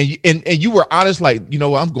today?" and you were honest, like, "You know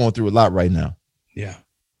what, I'm going through a lot right now." Yeah.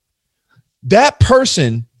 That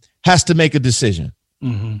person has to make a decision.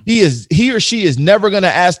 He or she is never going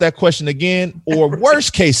to ask that question again, or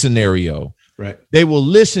worst case scenario, right, they will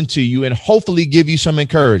listen to you and hopefully give you some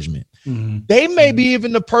encouragement. They may be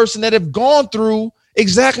even the person that have gone through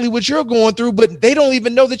exactly what you're going through, but they don't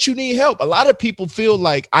even know that you need help. A lot of people feel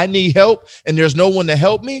like, I need help and there's no one to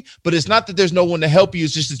help me, but it's not that there's no one to help you.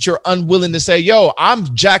 It's just that you're unwilling to say, "Yo,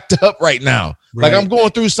 I'm jacked up right now. Like I'm going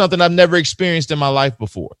through something I've never experienced in my life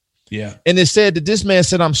before." Yeah. And And it said that this man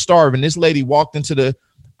said, "I'm starving." This lady walked into the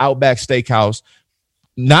Outback Steakhouse,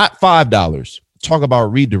 not $5. Talk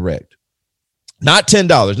about redirect. Not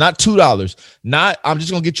 $10, not $2, not "I'm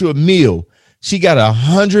just going to get you a meal." She got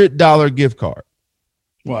 $100 gift card.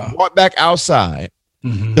 Wow. Walked back outside.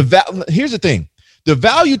 Here's the thing. The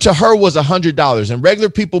value to her was $100, and regular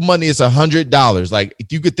people money is $100. Like,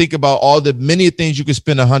 if you could think about all the many things you could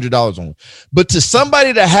spend $100 on, but to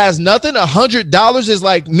somebody that has nothing, $100 is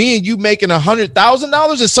like me and you making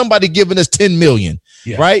 $100,000 and somebody giving us 10 million,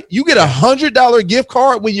 right? You get $100 gift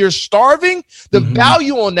card when you're starving. The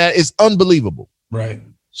value on that is unbelievable. Right.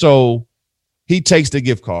 So he takes the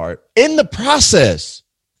gift card. In the process,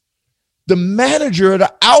 the manager of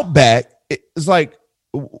the Outback is like,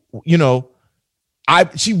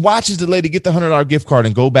 she watches the lady get the $100 gift card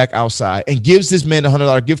and go back outside and gives this man the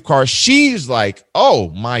 $100 gift card. She's like,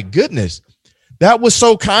 "Oh my goodness, that was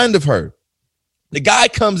so kind of her." The guy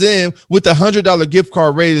comes in with the $100 gift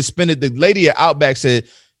card ready to spend it. The lady at Outback said,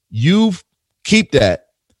 "You keep that,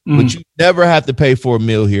 but you never have to pay for a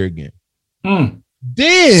meal here again."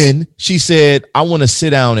 Then she said, "I want to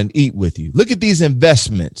sit down and eat with you. Look at these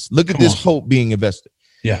investments. Look at this hope being invested."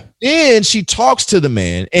 Yeah. Then she talks to the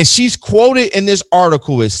man, and she's quoted in this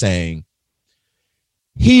article as saying,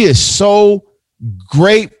 "He is so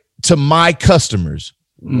great to my customers."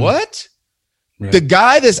 What? Right. The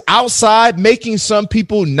guy that's outside making some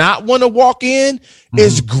people not want to walk in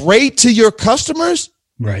is great to your customers?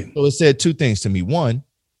 Right. So it said two things to me. One,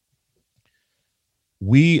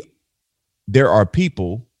 there are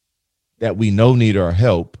people that we know need our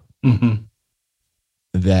help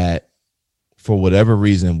that for whatever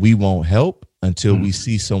reason we won't help until we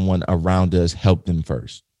see someone around us help them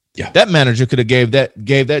first. Yeah. That manager could have gave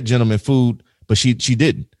that gentleman food, but she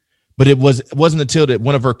didn't. But it wasn't until that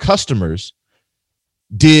one of her customers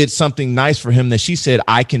did something nice for him that she said,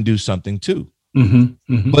 "I can do something too."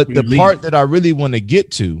 But the part that I really want to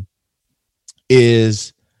get to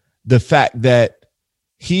is the fact that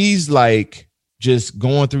he's like just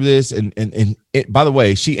going through this, and by the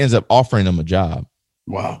way, she ends up offering him a job.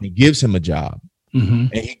 Wow. He gives him a job,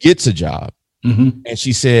 and he gets a job. And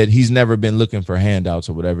she said he's never been looking for handouts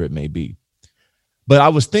or whatever it may be. But I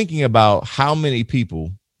was thinking about how many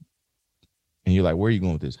people, and you're like, "Where are you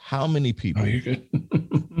going with this?" How many people? Oh, you're good.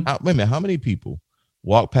 Wait a minute. How many people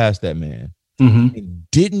walked past that man and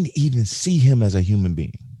didn't even see him as a human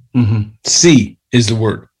being? See is the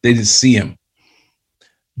word. They just see him.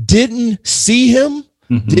 didn't see him,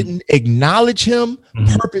 didn't acknowledge him,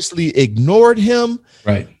 purposely ignored him,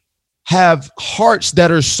 right, have hearts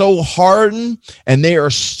that are so hardened and they are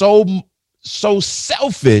so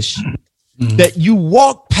selfish that you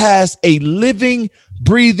walk past a living,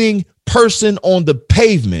 breathing person on the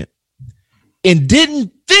pavement and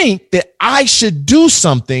didn't think that I should do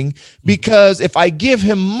something, because if I give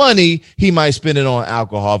him money, he might spend it on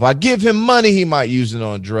alcohol. If I give him money, he might use it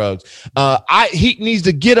on drugs. He needs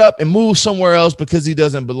to get up and move somewhere else because he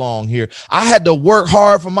doesn't belong here. I had to work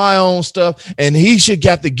hard for my own stuff, and he should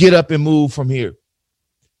have to get up and move from here.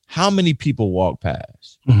 How many people walk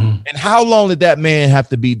past? And how long did that man have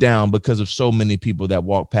to be down because of so many people that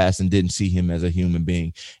walked past and didn't see him as a human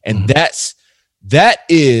being? And that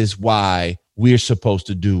is why we're supposed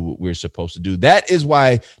to do what we're supposed to do. That is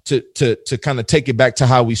why, to kind of take it back to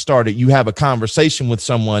how we started, you have a conversation with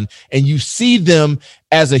someone and you see them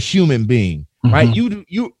as a human being, right?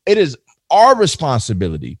 It is our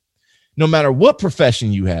responsibility, no matter what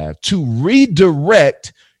profession you have, to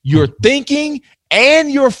redirect your thinking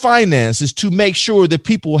and your finances to make sure that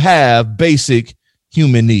people have basic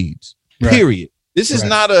human needs, period. This is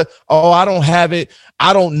not I don't have it,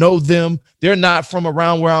 I don't know them, they're not from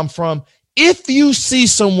around where I'm from. If you see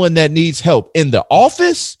someone that needs help in the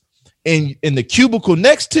office, in the cubicle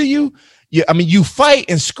next to you, you fight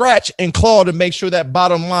and scratch and claw to make sure that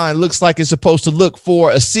bottom line looks like it's supposed to look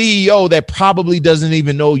for a CEO that probably doesn't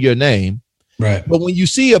even know your name. Right. But when you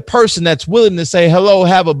see a person that's willing to say hello,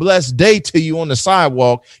 have a blessed day to you on the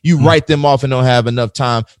sidewalk, you write them off and don't have enough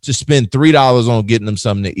time to spend $3 on getting them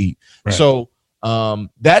something to eat. Right. So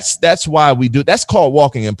that's why we do. That's called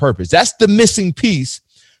walking in purpose. That's the missing piece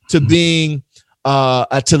to being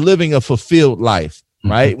to living a fulfilled life,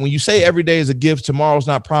 right? When you say every day is a gift, tomorrow's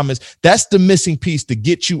not promised, that's the missing piece to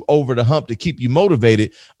get you over the hump, to keep you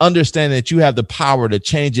motivated, understanding that you have the power to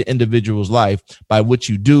change an individual's life by what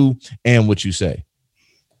you do and what you say.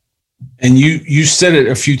 And you said it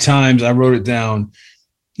a few times. I wrote it down.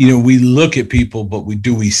 We look at people, but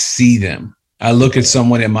we see them? I look at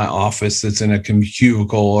someone in my office that's in a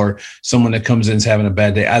cubicle, or someone that comes in is having a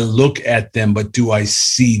bad day. I look at them, but do I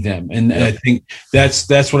see them? And I think that's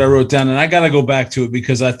what I wrote down. And I got to go back to it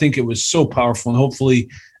because I think it was so powerful. And hopefully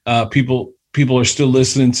people are still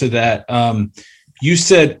listening to that. You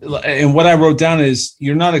said, and what I wrote down is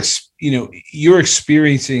you're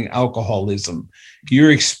experiencing alcoholism.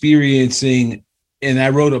 You're experiencing, and I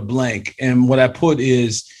wrote a blank. And what I put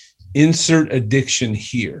is insert addiction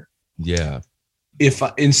here. Yeah.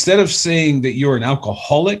 Instead of saying that you're an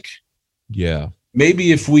alcoholic,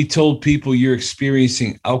 maybe if we told people you're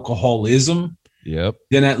experiencing alcoholism,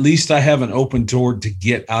 then at least I have an open door to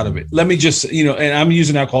get out of it. Let me just, and I'm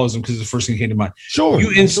using alcoholism because it's the first thing that came to mind. Sure.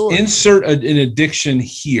 Insert an addiction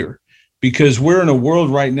here, because we're in a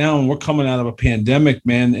world right now and we're coming out of a pandemic,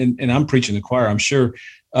 man. And I'm preaching the choir, I'm sure.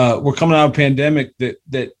 We're coming out of a pandemic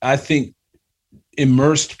that I think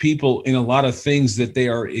immersed people in a lot of things that they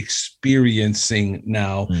are experiencing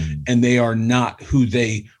now, and they are not who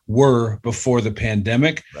they were before the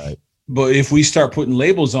pandemic. Right. But if we start putting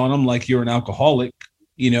labels on them, like you're an alcoholic,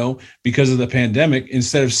 because of the pandemic,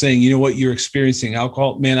 instead of saying, you're experiencing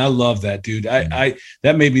alcohol, man, I love that, dude. I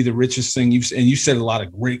that may be the richest thing you said a lot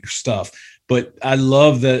of great stuff, but I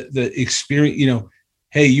love the experience.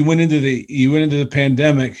 Hey, you went into the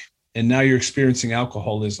pandemic and now you're experiencing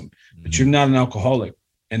alcoholism. But you're not an alcoholic,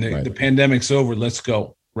 and the pandemic's over. Let's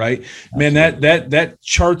go. Right, absolutely. Man, that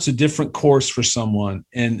charts a different course for someone.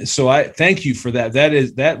 And so I thank you for that.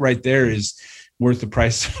 That right there is worth the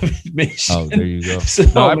price of admission. Oh, there you go. So,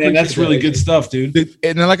 man, that's really good stuff, dude.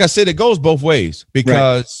 And like I said, it goes both ways,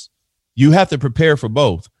 because you have to prepare for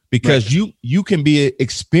both, because you can be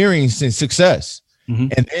experiencing success and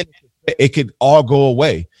then it could all go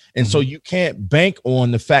away. And so you can't bank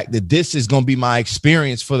on the fact that this is going to be my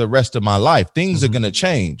experience for the rest of my life. Things are going to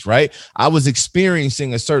change, right? I was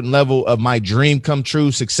experiencing a certain level of my dream come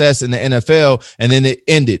true success in the NFL, and then it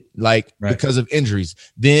ended because of injuries.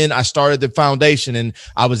 Then I started the foundation and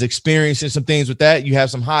I was experiencing some things with that. You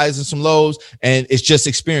have some highs and some lows, and it's just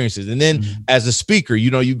experiences. And then as a speaker,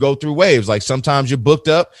 you go through waves. Like sometimes you're booked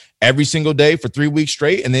up every single day for 3 weeks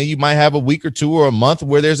straight, and then you might have a week or two or a month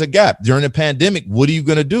where there's a gap. During the pandemic, what are you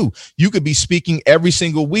going to do? You could be speaking every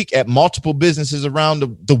single week at multiple businesses around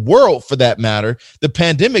the world, for that matter. The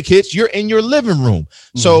pandemic hits, you're in your living room.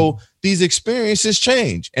 So these experiences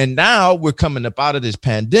change. And now we're coming up out of this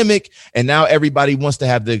pandemic, and now everybody wants to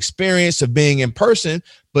have the experience of being in person.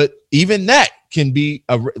 But even that can be,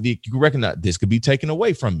 you recognize this could be taken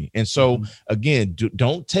away from you. And so again,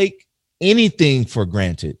 don't take anything for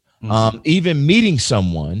granted. Even meeting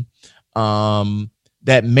someone,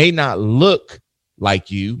 that may not look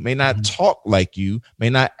like you, may not talk like you, may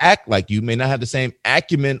not act like you, may not have the same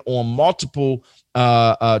acumen on multiple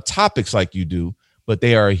topics like you do, but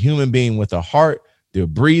they are a human being with a heart. They're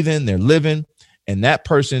breathing, they're living, and that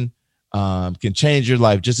person can change your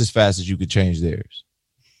life just as fast as you could change theirs.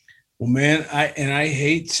 Well, man, I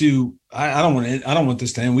hate to. I don't want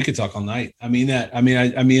this to end. We could talk all night. I mean that.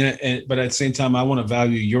 But at the same time, I want to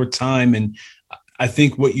value your time, and I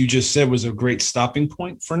think what you just said was a great stopping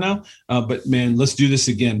point for now. But man, let's do this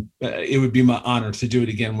again. It would be my honor to do it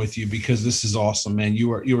again with you, because this is awesome, man.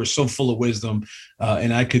 You are so full of wisdom,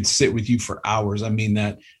 and I could sit with you for hours. I mean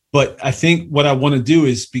that. But I think what I want to do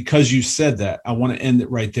is, because you said that, I want to end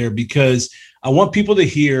it right there, because I want people to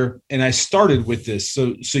hear, and I started with this.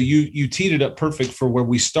 So you teed it up perfect for where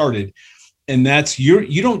we started. And that's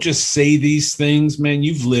you don't just say these things, man,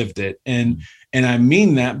 you've lived it. And I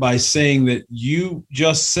mean that by saying that you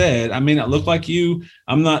just said, I may not look like you.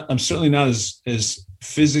 I'm certainly not as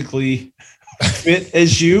physically fit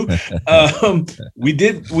as you. We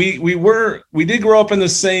did grow up in the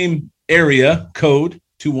same area code,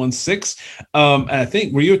 216. And I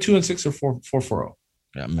think, were you a 216 or 440?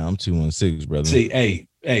 Yeah, man, I'm 216, brother. See,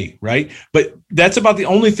 right? But that's about the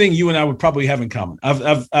only thing you and I would probably have in common.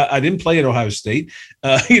 I didn't play at Ohio State.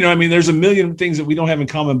 There's a million things that we don't have in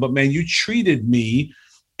common, but man, you treated me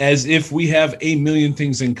as if we have a million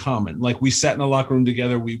things in common. Like, we sat in a locker room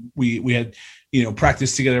together. We had,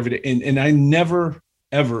 practice together every day. And I never,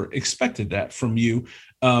 ever expected that from you.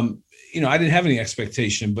 I didn't have any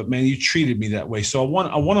expectation, but man, you treated me that way. So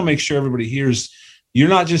I want to make sure everybody hears. You're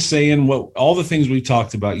not just saying all the things we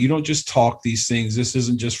talked about. You don't just talk these things. This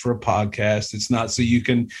isn't just for a podcast. It's not so you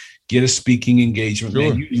can get a speaking engagement. Sure.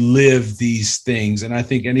 Man, you live these things. And I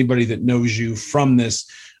think anybody that knows you from this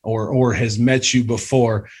or has met you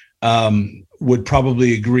before would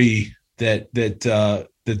probably agree that's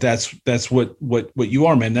what you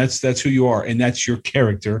are, man. That's who you are. And that's your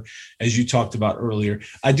character, as you talked about earlier.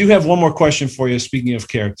 I do have one more question for you. Speaking of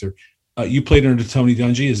character, you played under Tony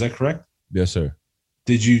Dungy. Is that correct? Yes, sir.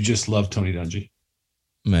 Did you just love Tony Dungy?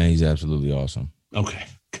 Man, he's absolutely awesome. Okay.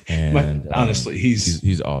 And honestly,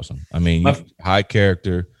 he's awesome. I mean, high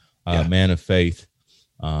character, man of faith,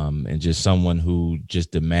 and just someone who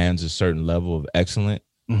just demands a certain level of excellence.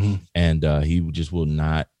 Mm-hmm. And he just will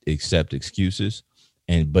not accept excuses.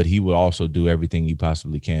 But he will also do everything he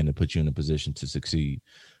possibly can to put you in a position to succeed.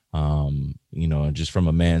 Just from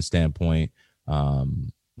a man standpoint,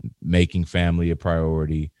 making family a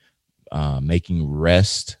priority, making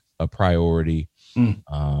rest a priority,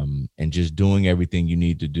 and just doing everything you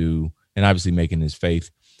need to do, and obviously making his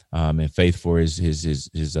faith and faith for his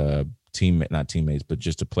not teammates, but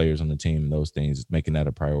just the players on the team, those things, making that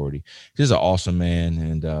a priority. He's an awesome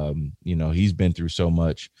man, and he's been through so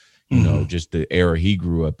much. Just the era he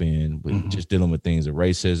grew up in, with just dealing with things of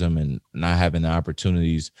racism and not having the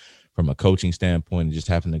opportunities from a coaching standpoint, and just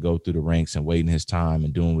having to go through the ranks and waiting his time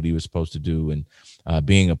and doing what he was supposed to do, and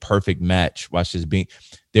being a perfect match.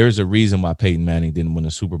 There's a reason why Peyton Manning didn't win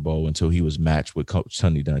a Super Bowl until he was matched with Coach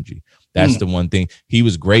Tony Dungy. That's the one thing. He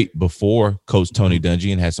was great before Coach Tony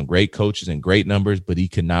Dungy and had some great coaches and great numbers, but he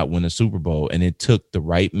could not win a Super Bowl. And it took the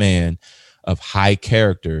right man of high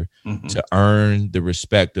character to earn the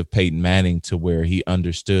respect of Peyton Manning, to where he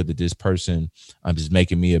understood that this person is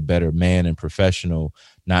making me a better man and professional,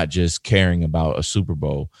 not just caring about a Super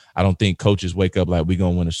Bowl. I don't think coaches wake up like, we're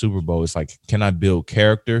going to win a Super Bowl. It's like, can I build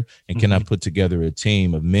character, and can I put together a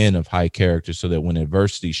team of men of high character so that when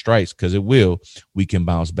adversity strikes, because it will, we can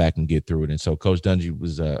bounce back and get through it. And so Coach Dungy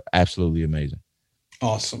was absolutely amazing.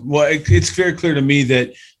 Awesome. Well, it's very clear to me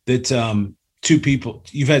that two people,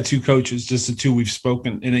 you've had two coaches, just the two we've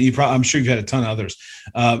spoken, and I'm sure you've had a ton of others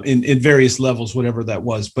in various levels, whatever that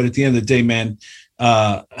was. But at the end of the day, man,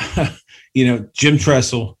 Jim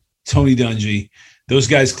Tressel, Tony Dungy, those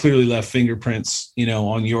guys clearly left fingerprints,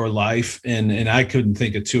 on your life. And I couldn't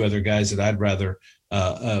think of two other guys that I'd rather,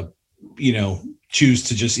 choose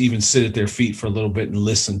to just even sit at their feet for a little bit and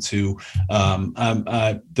listen to.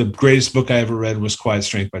 The greatest book I ever read was Quiet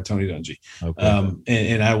Strength by Tony Dungy. Okay.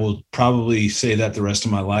 And I will probably say that the rest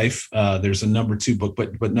of my life. There's a number 2 book,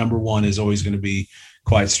 but number 1 is always going to be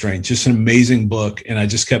Quiet Strength. Just an amazing book. And I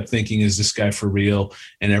just kept thinking, is this guy for real?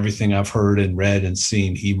 And everything I've heard and read and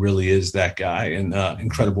seen, he really is that guy. And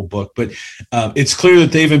incredible book. But it's clear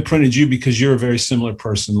that they've imprinted you, because you're a very similar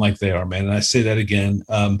person like they are, man. And I say that again.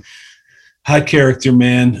 High character,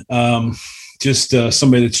 man. Just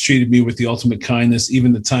somebody that's treated me with the ultimate kindness.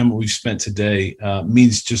 Even the time that we've spent today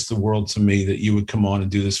means just the world to me, that you would come on and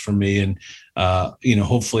do this for me. And,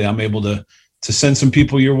 hopefully I'm able to to send some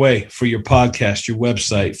people your way for your podcast, your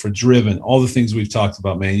website, for Driven, all the things we've talked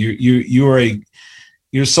about, man.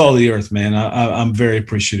 You're salt of the earth, man. I'm very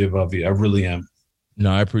appreciative of you. I really am.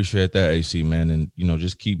 No, I appreciate that, AC, man. And,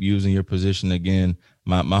 just keep using your position again.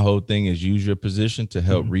 My whole thing is use your position to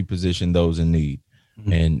help reposition those in need.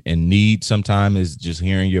 And need sometimes is just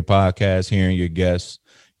hearing your podcast, hearing your guests,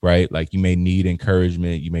 right? Like you may need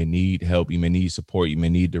encouragement, you may need help, you may need support, you may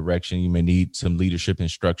need direction, you may need some leadership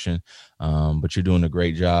instruction. But you're doing a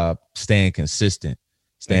great job staying consistent.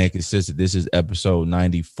 This is episode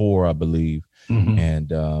 94, I believe. And,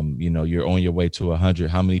 you're on your way to 100.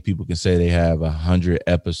 How many people can say they have 100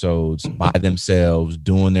 episodes by themselves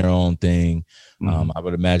doing their own thing? I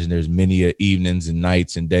would imagine there's many evenings and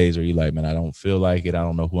nights and days where you're like, man, I don't feel like it. I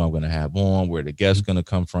don't know who I'm going to have on, where the guest's going to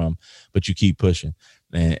come from, but you keep pushing.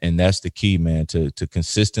 And that's the key, man, to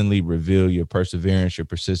consistently reveal your perseverance, your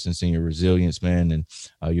persistence, and your resilience, man. And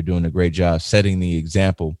you're doing a great job setting the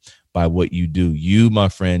example by what you do. You, my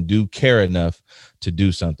friend, do care enough to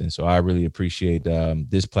do something. So I really appreciate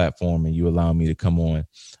this platform and you allowing me to come on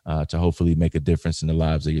to hopefully make a difference in the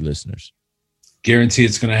lives of your listeners. Guarantee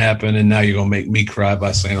it's going to happen. And now you're going to make me cry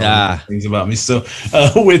by saying all these things about me. So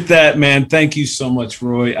with that, man, thank you so much,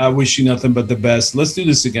 Roy. I wish you nothing but the best. Let's do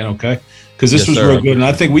this again, okay? Because this was real good. And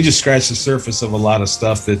I think we just scratched the surface of a lot of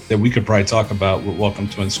stuff that we could probably talk about with Welcome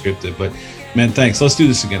to Unscripted. But, man, thanks. Let's do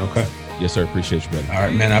this again, okay? Yes, sir. Appreciate you, brother. All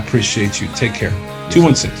right, man. I appreciate you. Take care.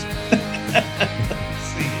 216.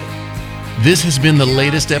 This has been the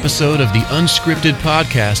latest episode of the Unscripted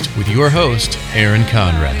podcast with your host, Aaron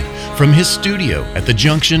Conrad, from his studio at the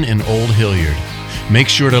Junction in Old Hilliard. Make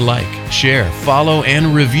sure to like, share, follow,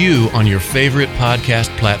 and review on your favorite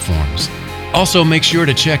podcast platforms. Also, make sure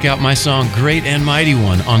to check out my song Great and Mighty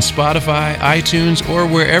One on Spotify, iTunes, or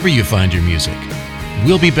wherever you find your music.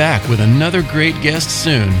 We'll be back with another great guest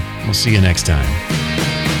soon. We'll see you next time.